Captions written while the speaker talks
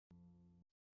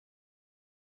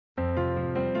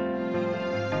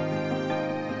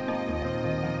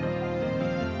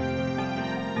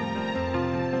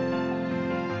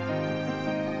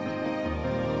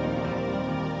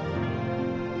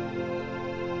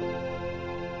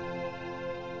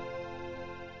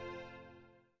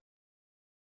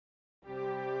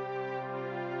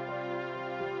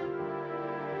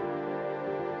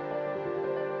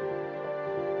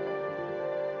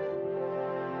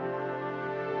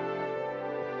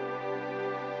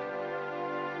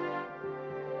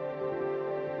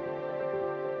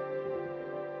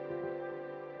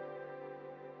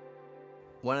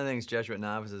One of the things Jesuit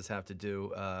novices have to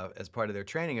do as part of their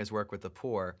training is work with the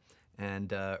poor.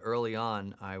 And early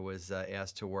on, I was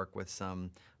asked to work with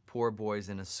some poor boys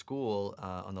in a school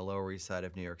on the Lower East Side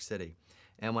of New York City.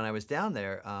 And when I was down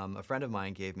there, a friend of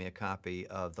mine gave me a copy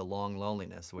of The Long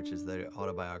Loneliness, which is the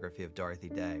autobiography of Dorothy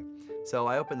Day. So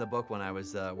I opened the book when I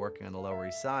was working on the Lower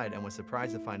East Side and was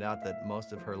surprised to find out that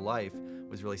most of her life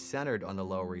was really centered on the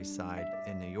Lower East Side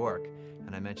in New York.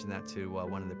 And I mentioned that to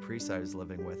one of the priests I was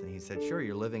living with, and he said, "Sure,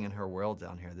 you're living in her world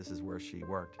down here. This is where she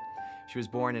worked." She was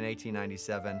born in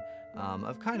 1897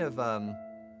 of kind of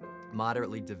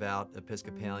moderately devout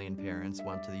Episcopalian parents,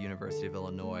 went to the University of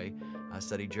Illinois,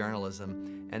 studied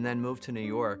journalism, and then moved to New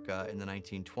York in the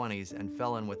 1920s and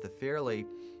fell in with a fairly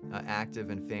active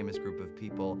and famous group of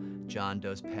people: John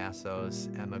Dos Passos,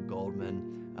 Emma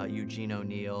Goldman, Eugene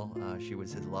O'Neill. She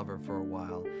was his lover for a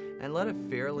while, and led a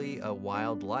fairly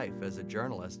wild life as a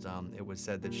journalist. It was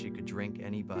said that she could drink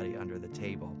anybody under the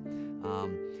table.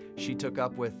 She took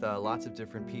up with lots of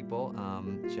different people.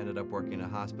 She ended up working in a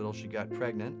hospital. She got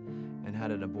pregnant and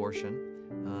had an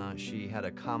abortion. She had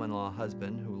a common-law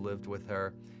husband who lived with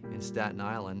her in Staten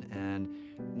Island, and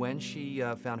when she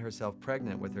found herself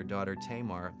pregnant with her daughter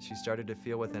Tamar, she started to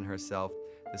feel within herself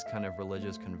this kind of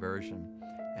religious conversion,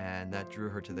 and that drew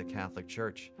her to the Catholic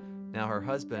Church. Now, her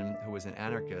husband, who was an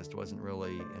anarchist, wasn't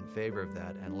really in favor of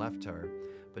that and left her,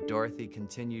 but Dorothy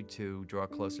continued to draw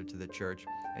closer to the church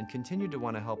and continued to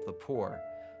want to help the poor.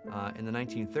 In the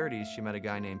 1930s, she met a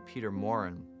guy named Peter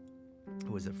Morin,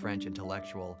 who was a French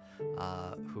intellectual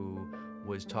who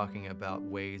was talking about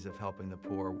ways of helping the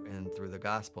poor and through the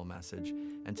gospel message.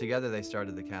 And together they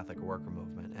started the Catholic Worker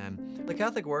Movement. And the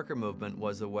Catholic Worker Movement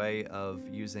was a way of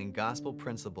using gospel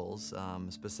principles,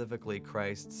 specifically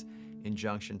Christ's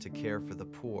injunction to care for the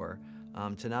poor,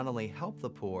 to not only help the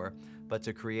poor, but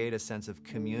to create a sense of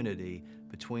community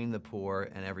between the poor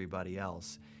and everybody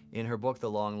else. In her book, The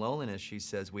Long Loneliness, she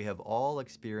says, "We have all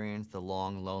experienced the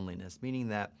long loneliness," meaning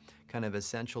that kind of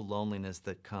essential loneliness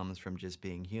that comes from just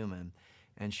being human.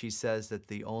 And she says that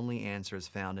the only answer is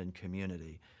found in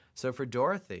community. So for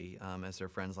Dorothy, as her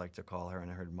friends like to call her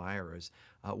and her admirers,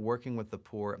 working with the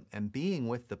poor and being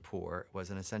with the poor was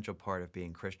an essential part of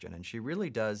being Christian. And she really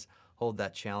does hold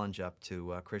that challenge up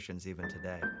to Christians even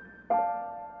today.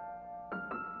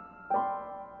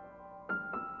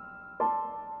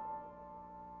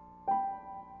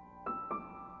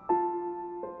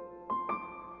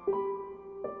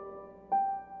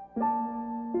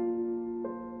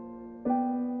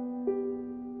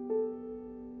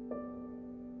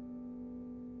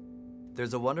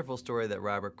 There's a wonderful story that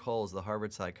Robert Coles, the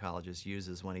Harvard psychologist,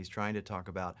 uses when he's trying to talk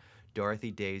about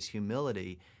Dorothy Day's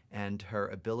humility and her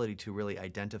ability to really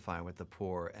identify with the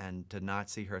poor and to not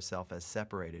see herself as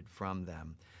separated from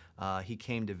them. He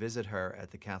came to visit her at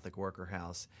the Catholic Worker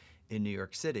House in New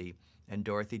York City, and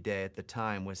Dorothy Day at the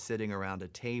time was sitting around a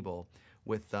table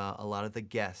with a lot of the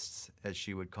guests, as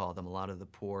she would call them, a lot of the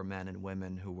poor men and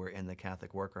women who were in the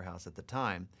Catholic Worker House at the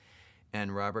time.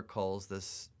 And Robert Coles,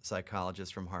 this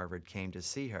psychologist from Harvard, came to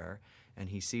see her, and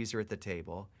he sees her at the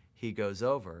table. He goes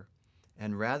over,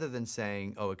 and rather than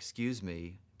saying, "Oh, excuse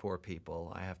me, poor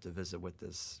people, I have to visit with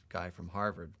this guy from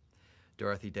Harvard,"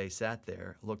 Dorothy Day sat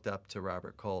there, looked up to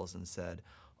Robert Coles and said,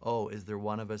 "Oh, is there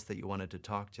one of us that you wanted to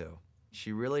talk to?"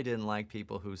 She really didn't like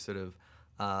people who sort of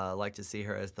like to see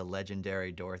her as the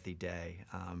legendary Dorothy Day.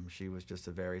 She was just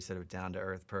a very sort of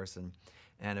down-to-earth person.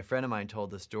 And a friend of mine told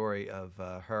the story of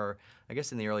her, I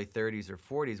guess in the early 30s or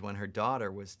 40s, when her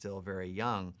daughter was still very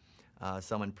young.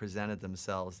 Someone presented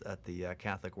themselves at the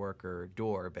Catholic Worker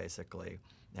door, basically,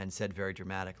 and said very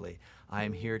dramatically, "I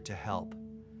am here to help.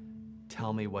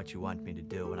 Tell me what you want me to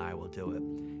do, and I will do it."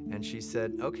 And she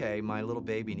said, "Okay, my little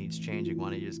baby needs changing.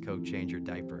 Why don't you just go change your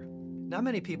diaper?" Not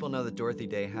many people know that Dorothy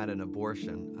Day had an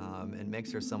abortion. It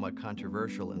makes her somewhat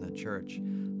controversial in the church.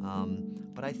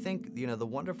 But I think, the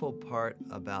wonderful part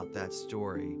about that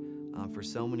story for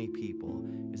so many people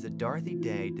is that Dorothy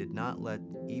Day did not let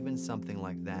even something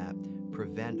like that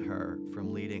prevent her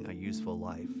from leading a useful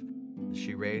life.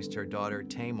 She raised her daughter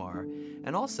Tamar,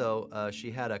 and also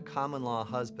she had a common-law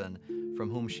husband from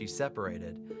whom she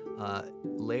separated.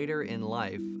 Later in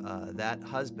life, that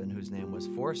husband, whose name was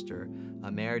Forster,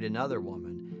 married another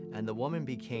woman, and the woman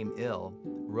became ill,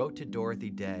 wrote to Dorothy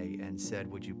Day and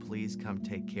said, "Would you please come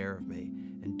take care of me?"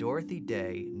 And Dorothy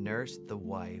Day nursed the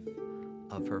wife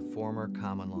of her former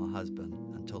common-law husband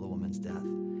until the woman's death.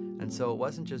 And so it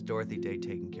wasn't just Dorothy Day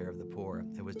taking care of the poor,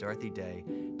 it was Dorothy Day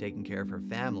taking care of her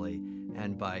family,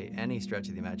 and by any stretch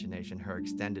of the imagination, her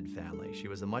extended family. She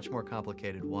was a much more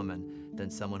complicated woman than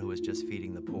someone who was just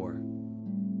feeding the poor.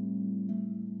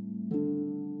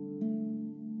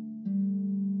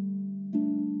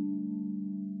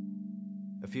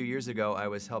 years ago, I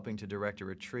was helping to direct a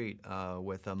retreat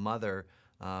with a mother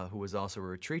who was also a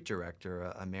retreat director,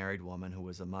 a married woman who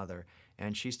was a mother,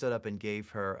 and she stood up and gave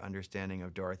her understanding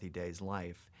of Dorothy Day's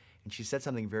life. And she said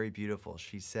something very beautiful.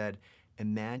 She said,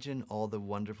 "Imagine all the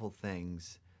wonderful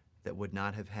things that would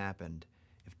not have happened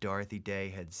if Dorothy Day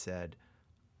had said,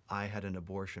 'I had an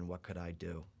abortion, what could I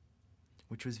do?'"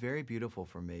 Which was very beautiful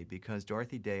for me, because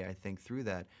Dorothy Day, I think, through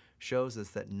that shows us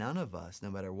that none of us,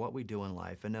 no matter what we do in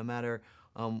life, and no matter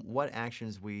what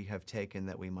actions we have taken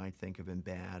that we might think have been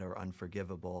bad or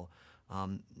unforgivable,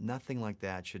 nothing like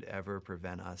that should ever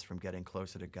prevent us from getting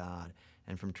closer to God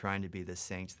and from trying to be the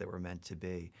saints that we're meant to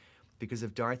be. Because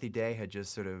if Dorothy Day had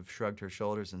just sort of shrugged her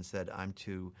shoulders and said, "I'm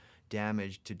too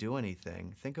damaged to do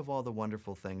anything," think of all the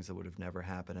wonderful things that would have never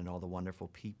happened and all the wonderful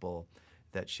people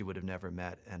that she would have never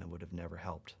met and would have never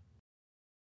helped.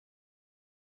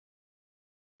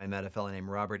 I met a fellow named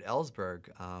Robert Ellsberg,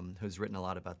 who's written a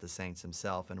lot about the saints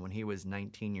himself, and when he was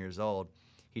 19 years old,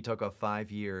 he took off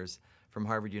 5 years from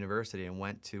Harvard University and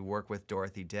went to work with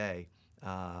Dorothy Day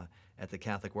at the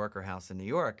Catholic Worker House in New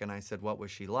York. And I said, "What was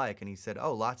she like?" And he said,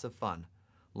 "Oh, lots of fun.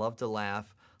 Loved to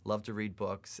laugh, loved to read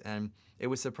books." And it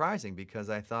was surprising, because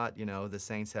I thought, the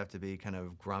saints have to be kind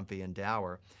of grumpy and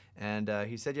dour. And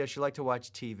he said, "Yeah, she liked to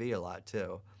watch TV a lot,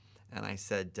 too." And I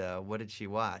said, "What did she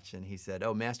watch?" And he said,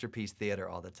 "Oh, Masterpiece Theater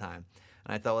all the time."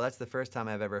 And I thought, well, that's the first time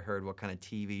I've ever heard what kind of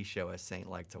TV show a saint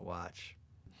liked to watch.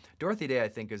 Dorothy Day, I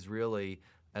think, is really,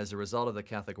 as a result of the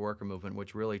Catholic worker movement,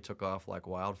 which really took off like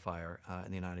wildfire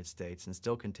in the United States and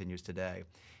still continues today,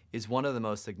 is one of the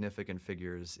most significant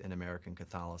figures in American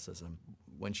Catholicism.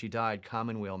 When she died,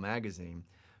 Commonweal magazine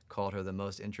called her the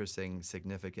most interesting,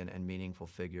 significant, and meaningful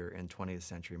figure in 20th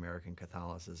century American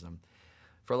Catholicism.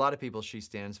 For a lot of people, she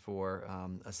stands for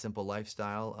a simple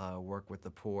lifestyle, work with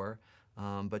the poor,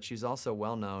 but she's also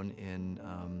well known in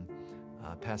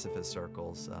pacifist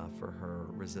circles for her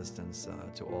resistance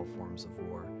to all forms of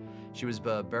war. She was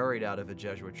buried out of a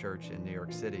Jesuit church in New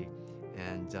York City,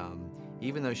 and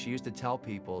even though she used to tell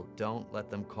people, "Don't let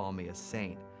them call me a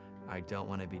saint, I don't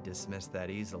want to be dismissed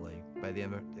that easily," by the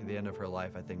end of her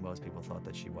life, I think most people thought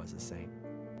that she was a saint.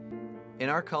 In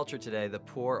our culture today, the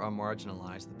poor are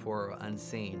marginalized, the poor are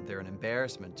unseen, they're an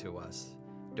embarrassment to us.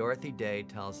 Dorothy Day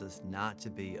tells us not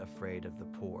to be afraid of the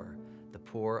poor. The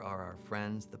poor are our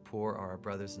friends, the poor are our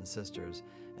brothers and sisters,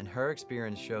 and her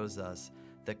experience shows us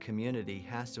that community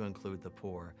has to include the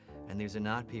poor, and these are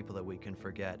not people that we can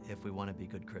forget if we want to be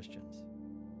good Christians.